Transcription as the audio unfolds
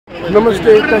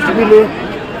Namaste, Kashmilo,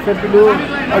 Sapilo,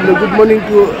 and good morning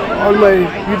to all my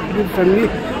YouTube family.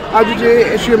 Today,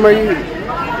 SUMI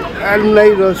Alumni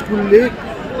School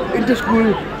inter-school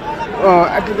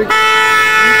athletics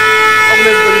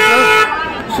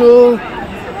organized. So,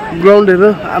 ground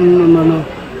here,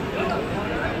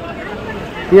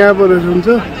 यहाँ पर हुन्छ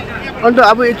अन्त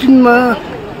अब 18 मा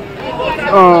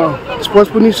sports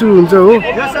पनि सुरु हुन्छ हो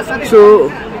सो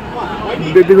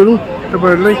भेट्दै गरौँ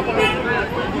तपाईहरुलाई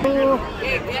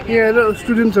यहाँ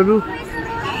स्टुडेन्ट्सहरु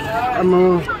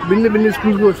भिन्न भिन्न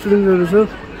स्कुलको स्टुडेन्ट्सहरु छ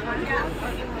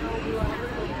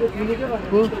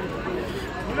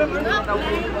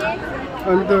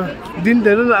अन्त दिन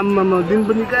हेर्नु आम्मामा दिन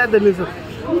पनि कहाँ जाने छ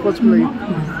स्पोर्ट्सको लागि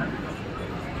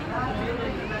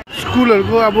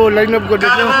स्कुलहरुको अब लाइन अप गर्दै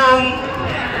छ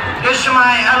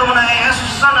SUMI Alumni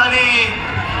Association अनि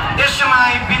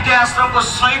SUMI विद्याश्रमको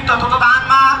संयुक्त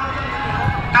तत्त्वावधानमा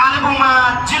कालिम्पोङमा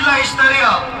जिल्ला स्तरीय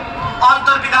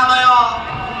अन्तर विद्यालय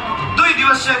 2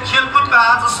 दिवसीय खेलकुदको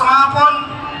आज समापन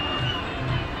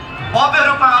भव्य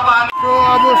रूपमा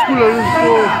अब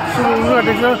स्कुलहरुको सुरु हुन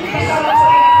आँटेको छ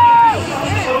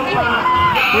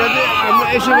यहाँ चाहिँ हाम्रो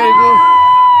SUMI को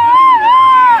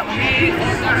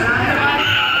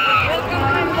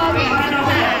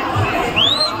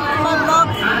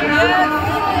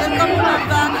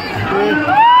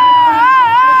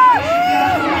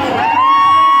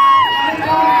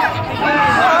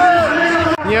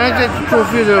यहाँ चाहिँ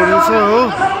ट्रफीहरु छ हो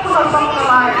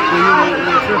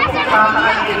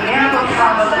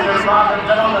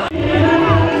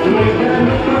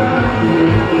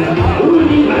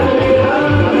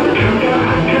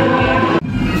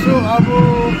सो अब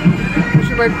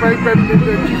SUMI प्राइभेट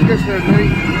चिफ गेस्टहरुलाई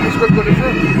एक्सपेक्ट गरेछ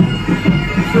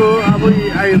सो अब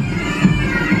आयो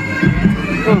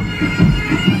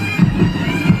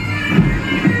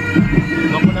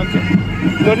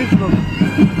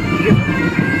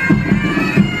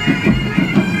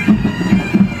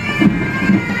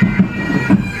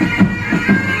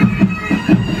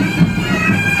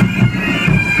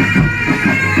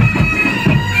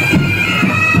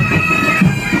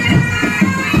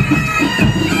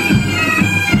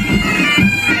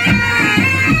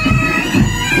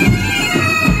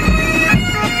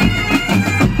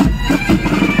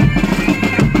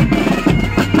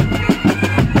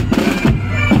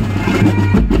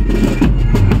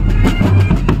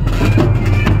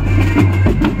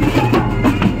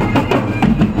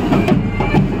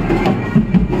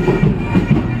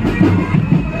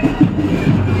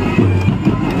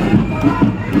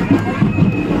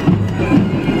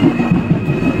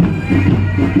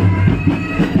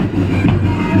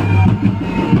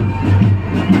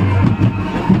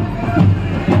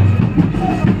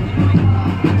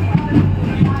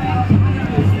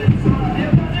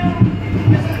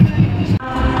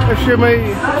SUMI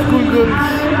school girls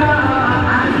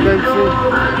dancing.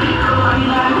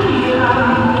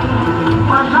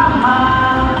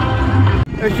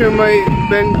 SUMI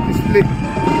band display.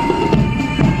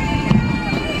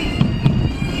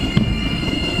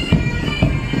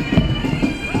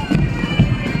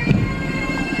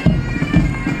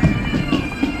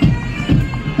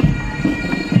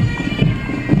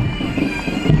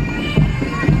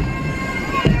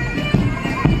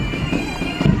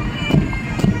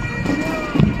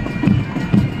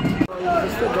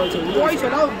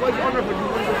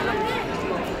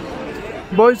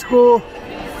 Boys को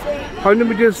 100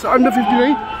 meters under 50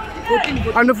 नहीं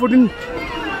 14 under 14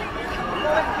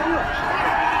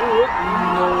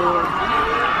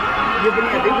 ये बनी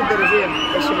है देखो तेरे से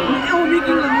ऐसे वो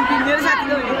मीटिंग मेरे साथ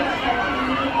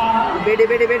बेटे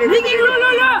मीटिंग लो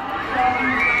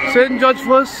Saint George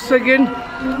first second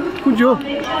कुछ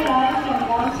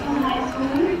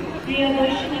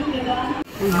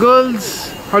girls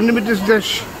 100 meters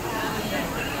dash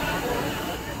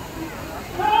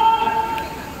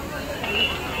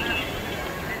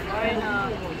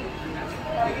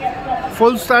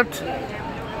full start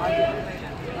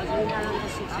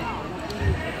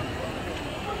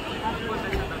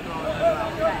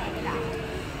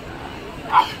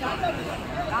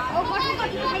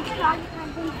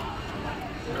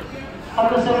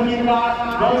under 17 का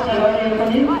girls category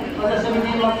पनि under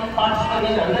 17 मा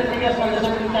participate गर्दै previous under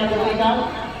 17 category का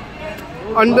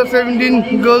under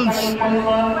 17 girls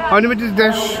 100 meters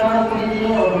dash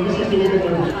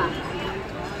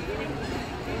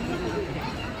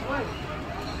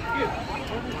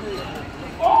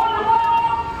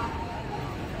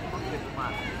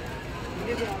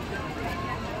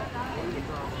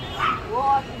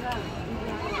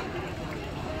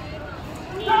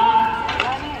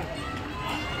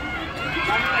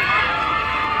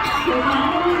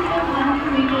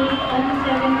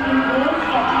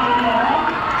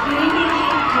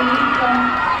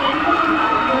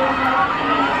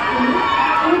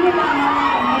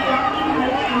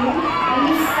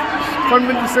 1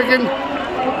 minute second.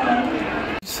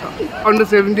 Under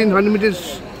 17 100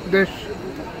 meters dash.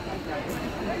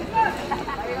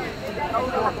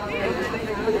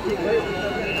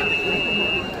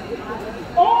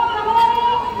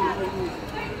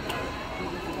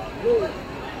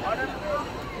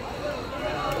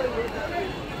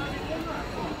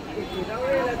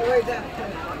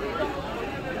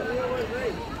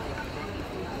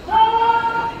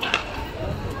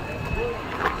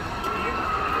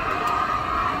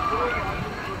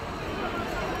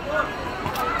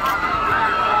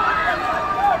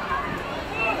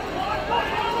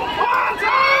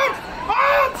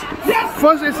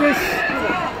 First SS.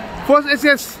 First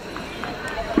SS.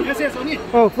 SS only.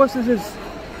 Oh, first SS.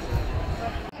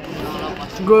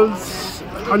 Girls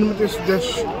 100 meters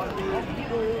dash.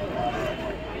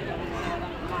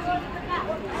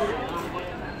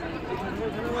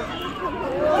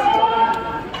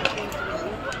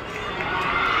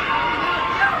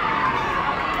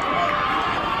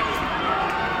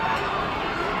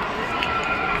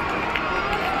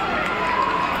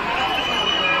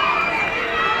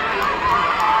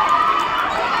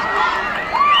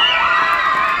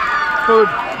 Third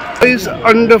is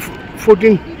under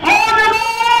 14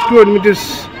 200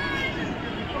 meters.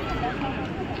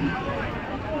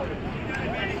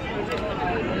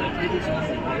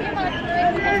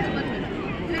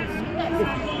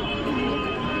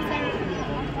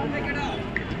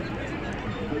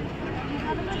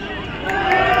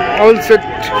 All set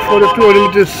for the 200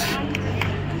 meters.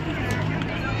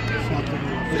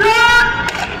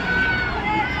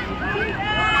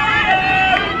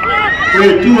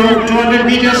 200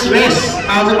 meters race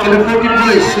आज under 14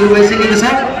 boys सुरु भइसकेको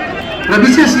छ र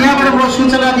विशेष यहाँबाट म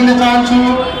सूचना दिन चाहन्छु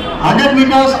 100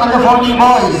 meters under 14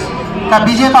 boys का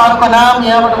विजेताहरूको नाम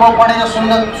यहाँबाट म पढेर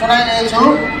सुनाइरहेको छु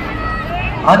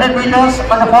 100 meters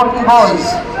under 14 boys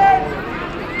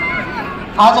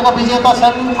आजका विजेता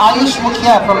छन् आयुष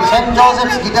मुखिया from saint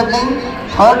Joseph's गिडब्लिङ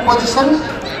third position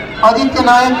Aditya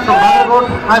नायक from बागरकोट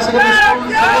higher secondary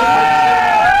school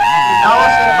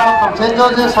from St.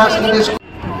 George's High Secondary School.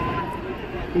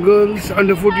 Girls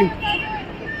under 14.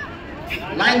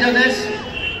 Line judges.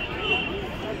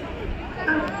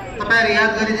 तपाईहरु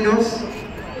याद गरिदिनुहोस्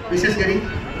विशेष गरी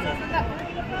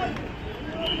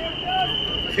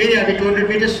फेरि हामी 200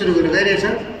 मिटर्स सुरु गर्न गइरहेछ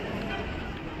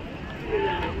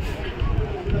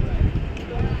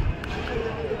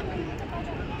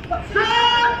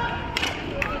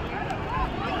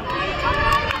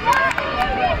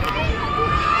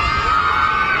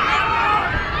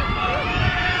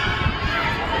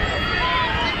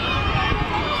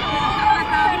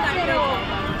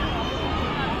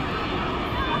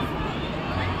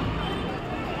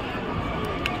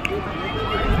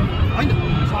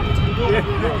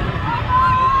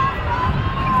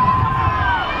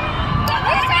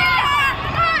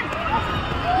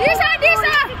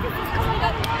Disa!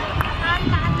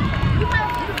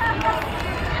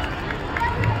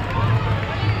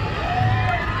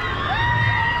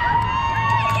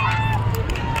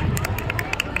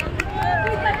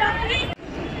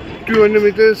 200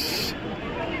 meters.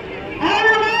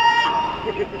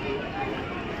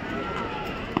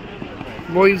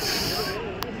 Boys.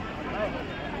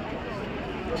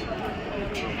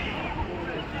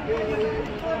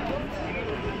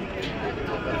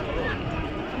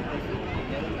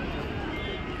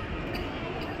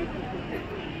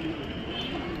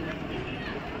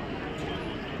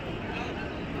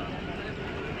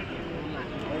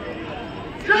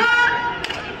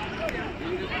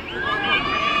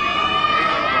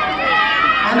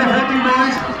 Under 14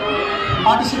 boys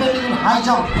participating in high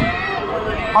jump.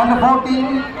 Under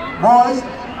 14 boys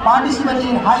participating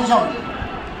in high jump.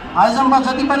 High jump में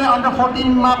जति पनि under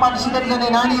 14 में participate गर्ने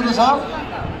नानीहरु छ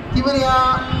तिम्रो यहाँ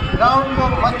ग्राउन्ड को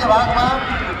मध्य भागमा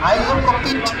हाई जम्प को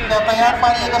पिच तयार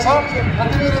पारिएको छ र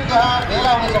तिमीहरु त्यहाँ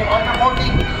भेला हुनेछ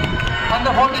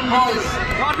under 14 boys.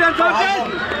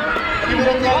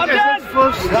 तिमीहरु त्यहाँ ग्राउन्ड को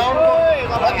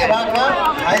मध्य भागमा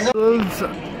high jump Girls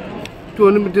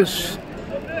 200 meters.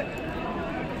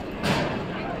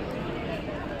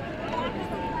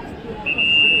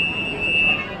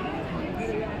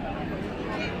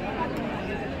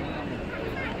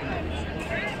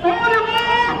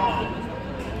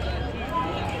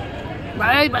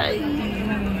 Bye bye.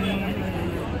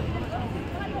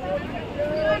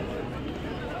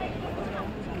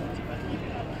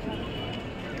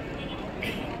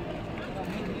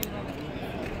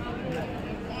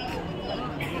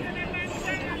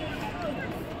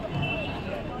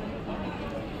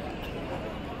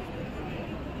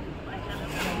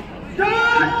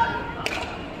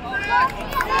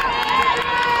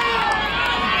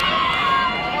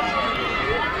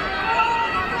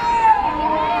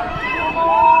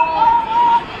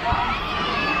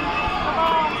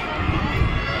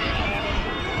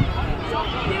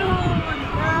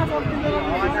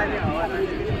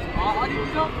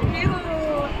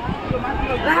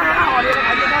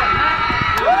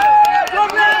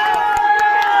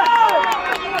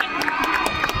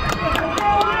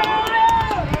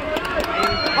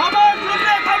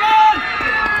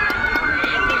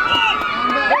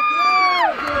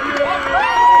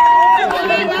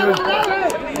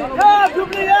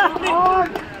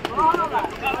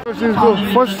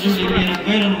 First,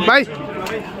 bye.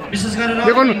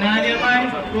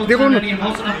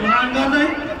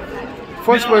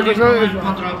 First भएको छ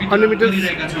 100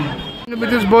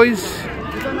 meters boys.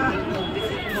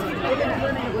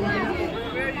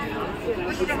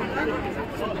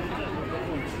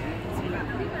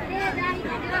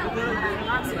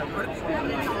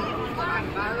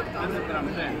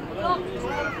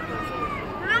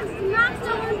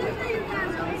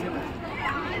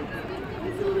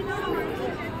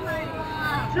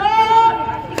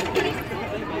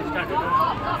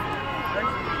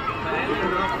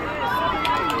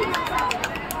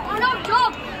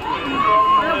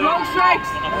 Long strikes!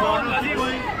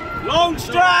 Long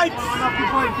strikes!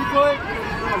 Keep going.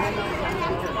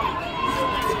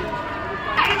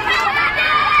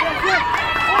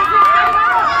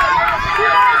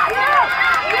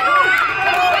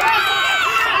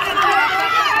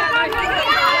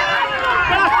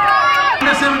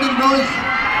 Under 17 boys,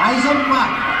 high jump ma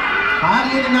भाग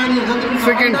लिने नानीहरु जति पनि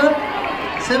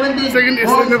Second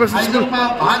is high jump ma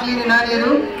भाग लिने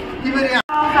नानीहरु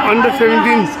तिमीहरु under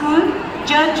 17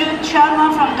 Judge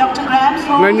Sharma from Dr. Graham's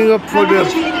home. Lining up for the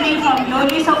from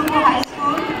Lodi Sopo High School.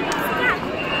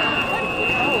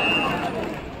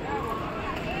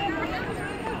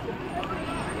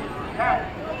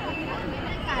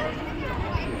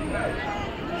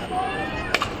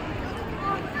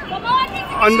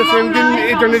 under 17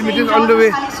 800 meters underway.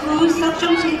 High School,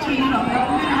 Saksham Chetri from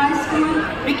Lodi High School,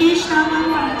 Vikesh Naman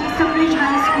from Tisabridge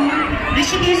High School,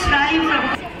 Rishikesh Rai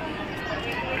from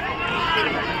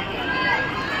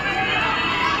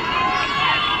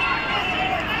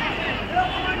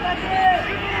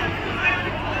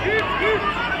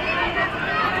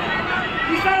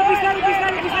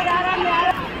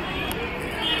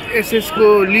SS को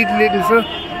lead लेने छ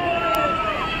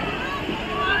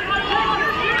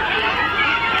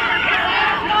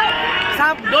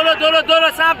सांप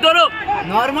दोलो सांप दोलो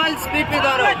normal speed pay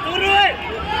दोलो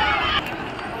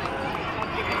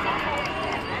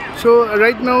So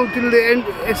right now till the end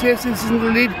SS is in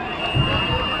the lead.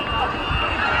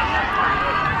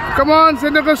 Come on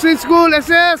Central Coast School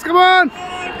SS, come on.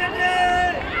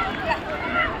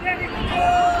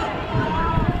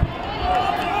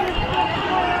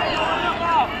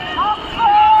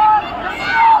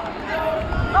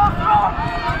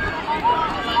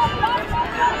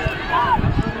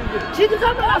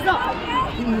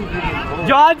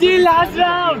 Georgie, last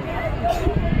round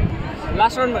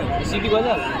में सीधी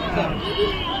बजा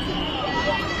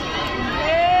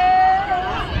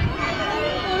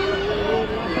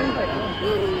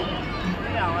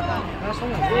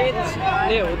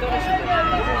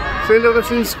Central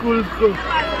Coast School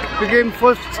became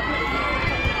first.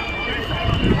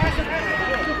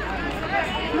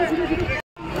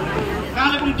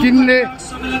 किन्ने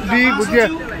दी बुझिया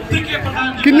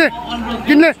किन्ने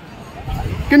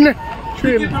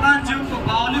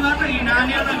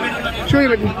show you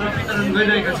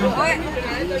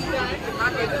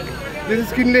this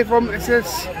is Kinley from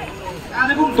SS.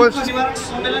 First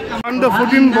under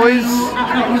 14 boys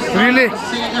relay.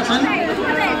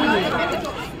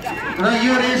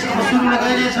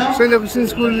 St. Augustine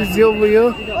School is over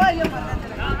here.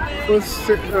 First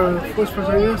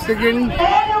person here. Second.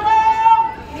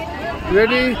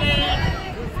 Ready.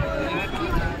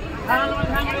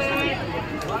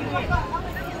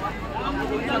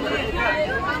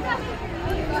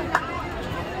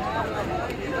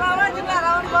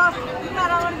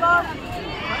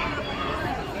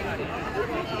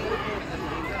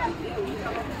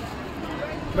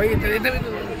 Baik, itu.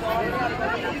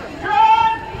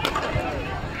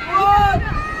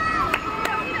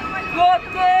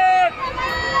 Good.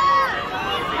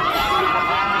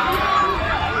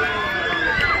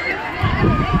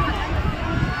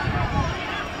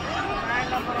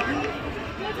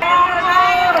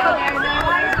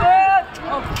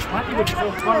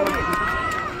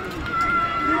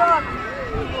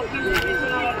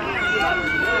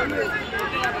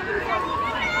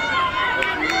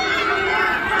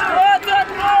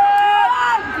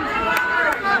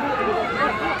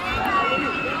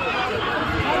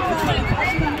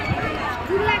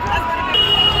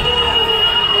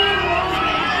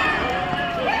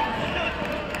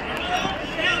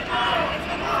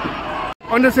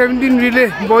 Under 17 relay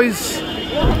boys.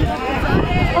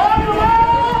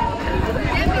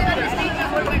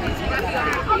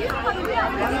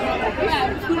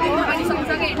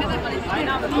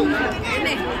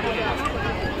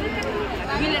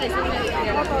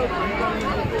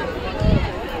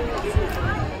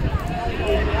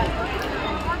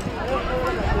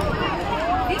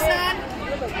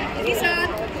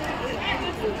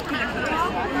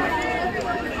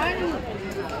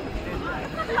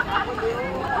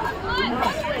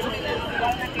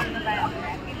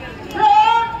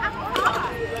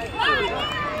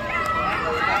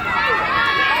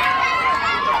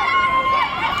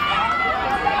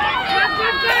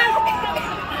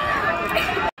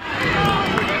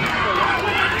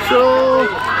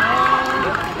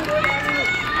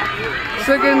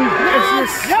 second,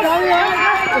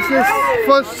 SS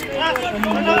first.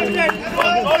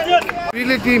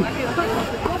 Relay team,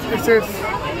 SS.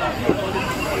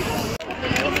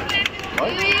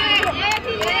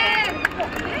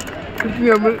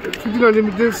 1500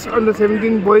 meters under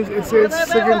 17 boys SS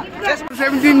second.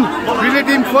 17 relay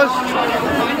team first.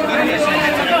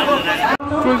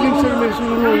 Closing ceremony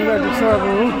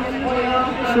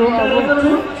so I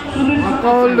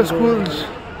call the schools.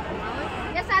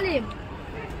 Yes, Salim.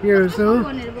 Here so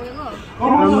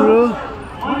Ramro.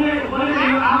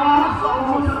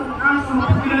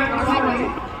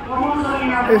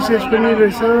 SS पनि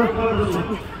रहेछ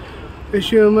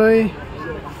SUMI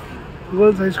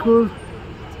Girls High School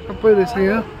सबै रहेछ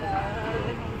यहाँ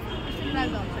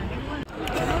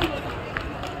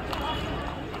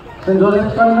St.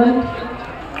 Joseph's Convent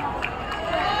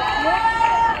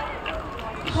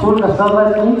school का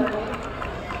सरलाई पनि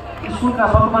school का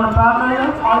वर्तमान प्राचार्य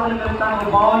अझै लेप्चाको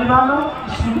बाहुलीबाट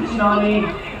स्कुल चिनाउने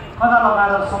खदा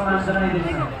लगाएर सम्मान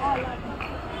जनाइदिन्छ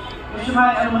SUMI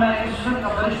Alumni Association का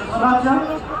वरिष्ठ सदस्य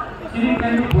श्री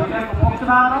केन्द्र भूमियाको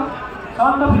पक्षबाट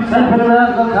saint Philomena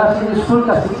girls high secondary school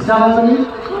का शिक्षालाई पनि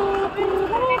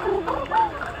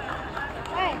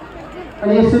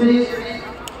अनि यसरी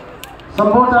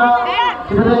सम्बोटा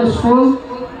Tibetan school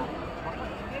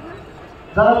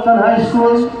Dalaptan High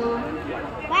School,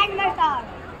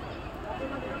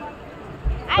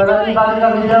 Pranami Balika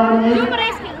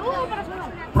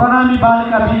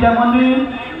Vidya Mandir,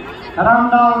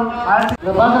 Ramdal High School,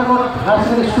 the Bandarkot High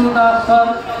School School का सर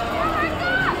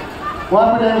वहाँ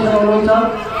पर एडमिशन हुनुहुन्छ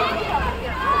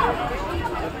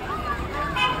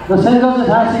र saint Joseph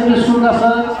high secondary school का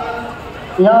सर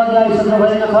यहाँ आइसक्नु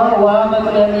भएको छ उहाँलाई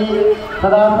पनि हामी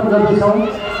पदार्पण गर्दैछौँ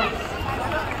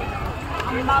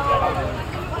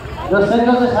र saint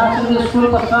Joseph high secondary school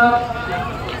पश्चात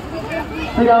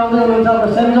फेरि आउँदै हुनुहुन्छ र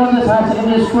सेन्ट जोसेफ हाई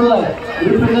सेकेन्डरी स्कुललाई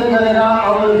रिप्रेजेन्ट गरेर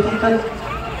अब शिक्षक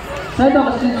सेन्ट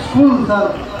अगस्टिन स्कुल सर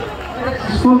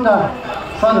स्कुलका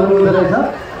सरहरू हुँदो रहेछ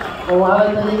उहाँलाई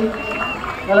पनि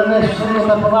एलुमनी एसोसिएसनको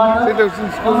तर्फबाट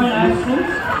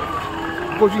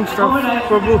कोचिङ स्टाफ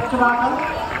प्रभु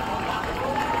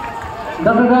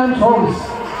डक्टर ग्रान्ड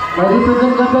होम्सलाई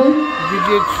रिप्रेजेन्ट गर्दै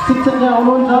शिक्षक यहाँ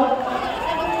हुनुहुन्छ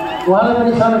उहाँलाई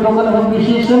पनि सानो token of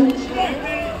appreciation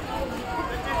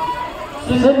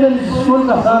saint marriage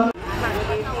स्कुलका सर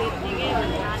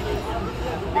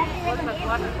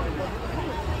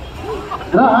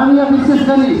र हामी यहाँ विशेष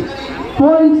गरी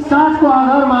पोइन्ट चार्टको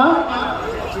आधारमा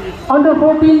अन्डर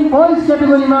 14 बोइज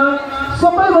क्याटेगोरीमा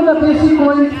सबैभन्दा बेसी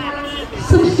पोइन्ट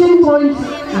 16 पोइन्ट्स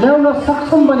ल्याउन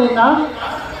सक्षम बनेका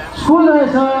स्कुल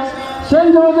रहेछ saint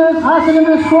Joseph high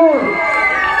secondary school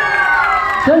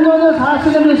saint Joseph high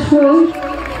secondary school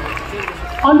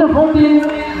under 14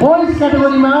 boys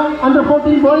क्याटेगोरीमा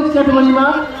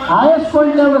highest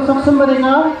point ल्याउन सक्षम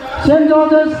बनेका saint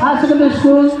Joseph high secondary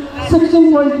school 16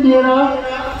 point लिएर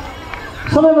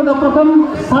सबैभन्दा प्रथम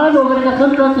स्थान ओगरेका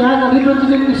छन् र त्यहाँका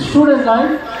रिप्रेजेन्टेटिभ स्टुडेन्टलाई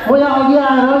म यहाँ अघि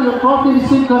आएर यो ट्रफी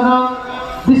रिसिभ गर्न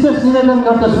विशेष निवेदन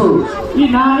गर्दछु यी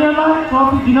नानीहरूलाई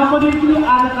ट्रफी दिनको निम्ति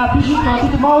आजका विशिष्ट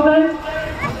अतिथि महोदय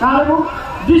Kalimpong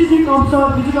district officer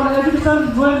physical education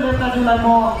Noel लेप्चाज्यूलाई म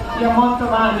यहाँ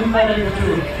मञ्चमा लिइरहेको छु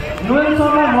नोएल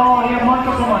सरलाई म यहाँ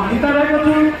मञ्चसम्म लिइरहेको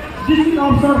छु district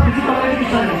officer physical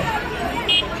education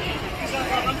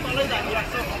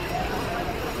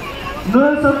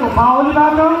Noel सरको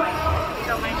बाहुलीबाट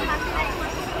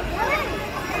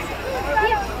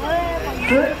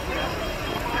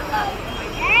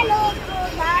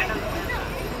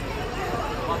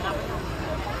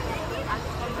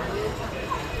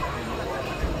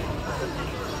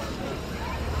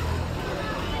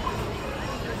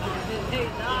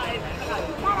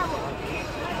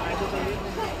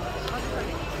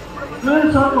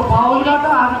नोएल सरको बाहुलीबाट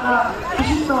आजका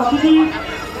विशिष्ट अतिथि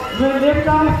Noel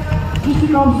Lepcha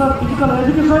district officer physical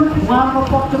education उहाँको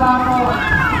पक्षबाट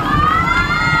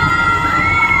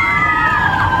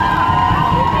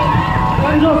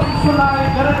स्कुललाई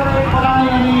धेरै धेरै बधाई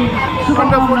अनि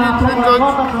शुभकामना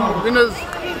गर्दछु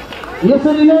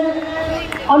यसरी नै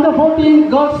अन्डर 14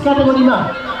 गर्ल्स क्याटेगोरीमा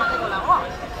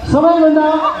सबैभन्दा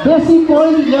बेसी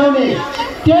पोइन्ट ल्याउने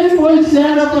 10 पोइन्ट्स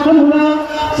ल्याएर प्रथम हुन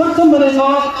सक्षम बनेको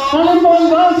Kalimpong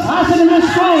girls high secondary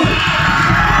school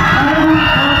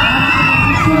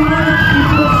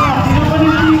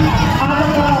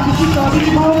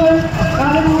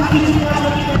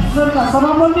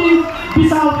सभापति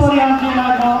विशाल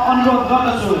परियारजीलाई म अनुरोध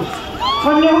गर्दछु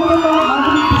कन्याहुत्तरको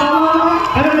माध्यमिक विद्यालयमा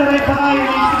धेरै धेरै बधाई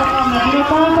अनि शुभकामना दिन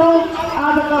चाहन्छौँ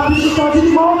आजका विशिष्ट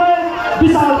अतिथि महोदय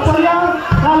विशाल परियार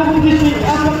कालेबुङ डिस्ट्रिक्ट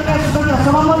एजुकेसनका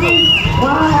सभापति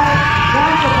उहाँलाई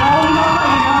यहाँको बाहुलीबाट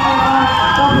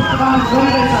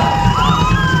गरिरहेछ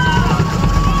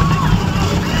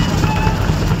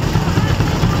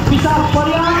विशाल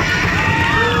परियार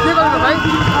के गर्नु भाइ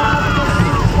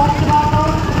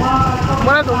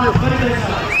मलाई धोक्यो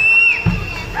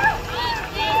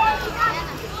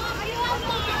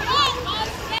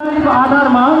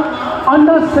आधारमा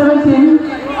अन्डर 17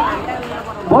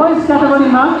 बोइज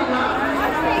क्याटेगोरीमा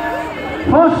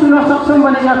फर्स्ट हुन सक्षम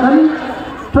बनेका छन्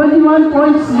 21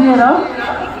 पोइन्ट्स लिएर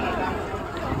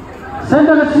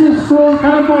सेन्ट्रल स्कुल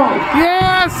कालिम्पोङ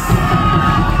यस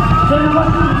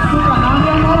स्कुलका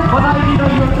नानीहरूलाई बधाई दिन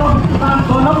यो ट्रफी प्रदान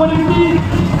गर्नको निम्ति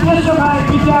त्यसो भए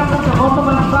विद्यार्थीको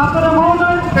वर्तमान प्राप्त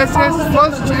महोदय SS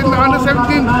first in under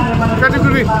 17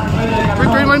 category with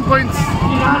 21 points.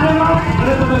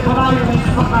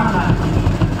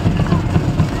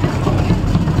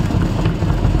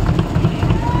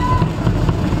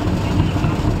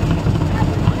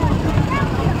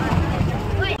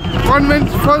 Convent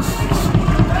first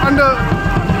under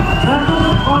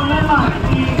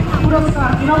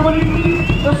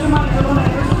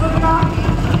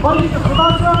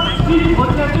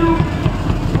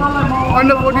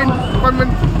under 14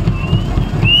 convent.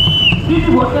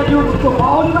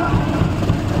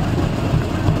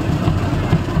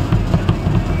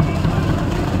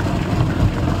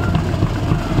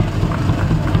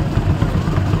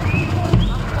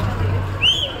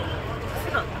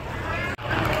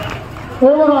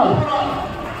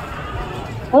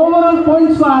 Overall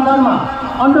points को आधारमा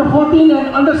under 14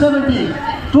 and under 17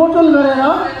 total गरेर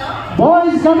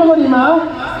boys category मा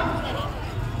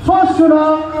फर्स्ट हुन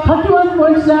 31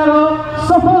 points ल्याएर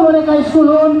सफल बनेका स्कुल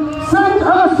हुन् saint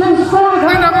Augustine school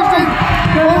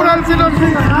overall silver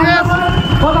yes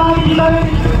बधाई दिँदै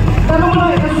कालिम्पोङ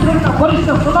एसोसिएसनका वरिष्ठ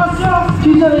सदस्य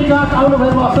टिचर इन्चार्ज आउनु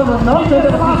भएको असल हुन्छ सेन्ट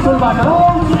अगस्टिन स्कुलबाट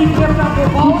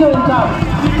टिचर इन्चार्ज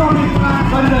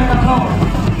गरिरहेका छौँ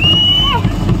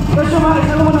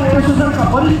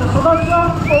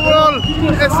overall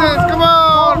SS come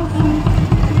on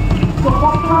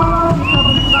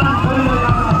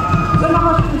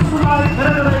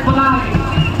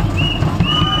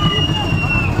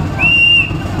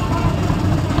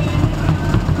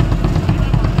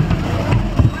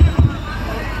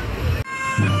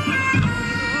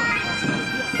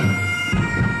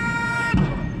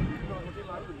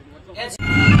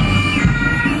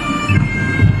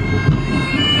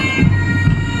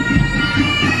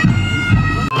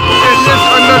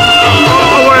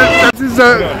This is the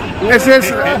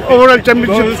SS overall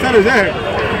championship.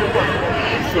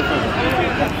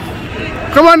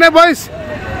 Come on now, boys.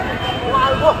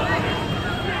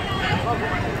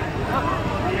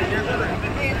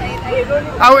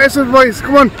 Our SS boys,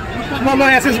 come on. Come on,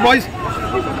 my SS boys.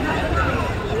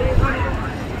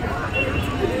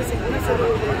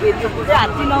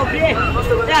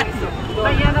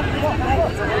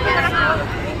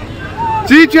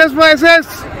 G, cheers for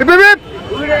SS. Hip hip hip.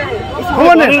 Come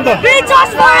on, then.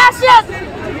 Just for SS.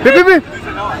 Hip hip hip.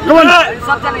 Come on.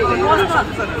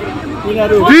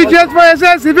 G, cheers for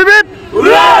SS. Hip hip hip.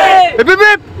 Hip hip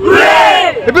hip.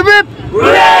 Hip hip hip.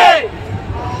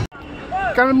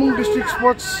 Kalimpong district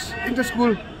sports inter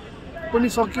school पनि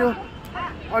सक्यो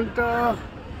अन्त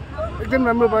एकदम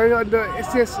राम्रो भयो अन्त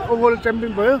SS overall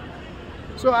champion भयो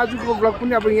so आजको blog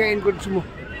पनि अब यहाँ एन्ड गर्छु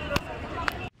म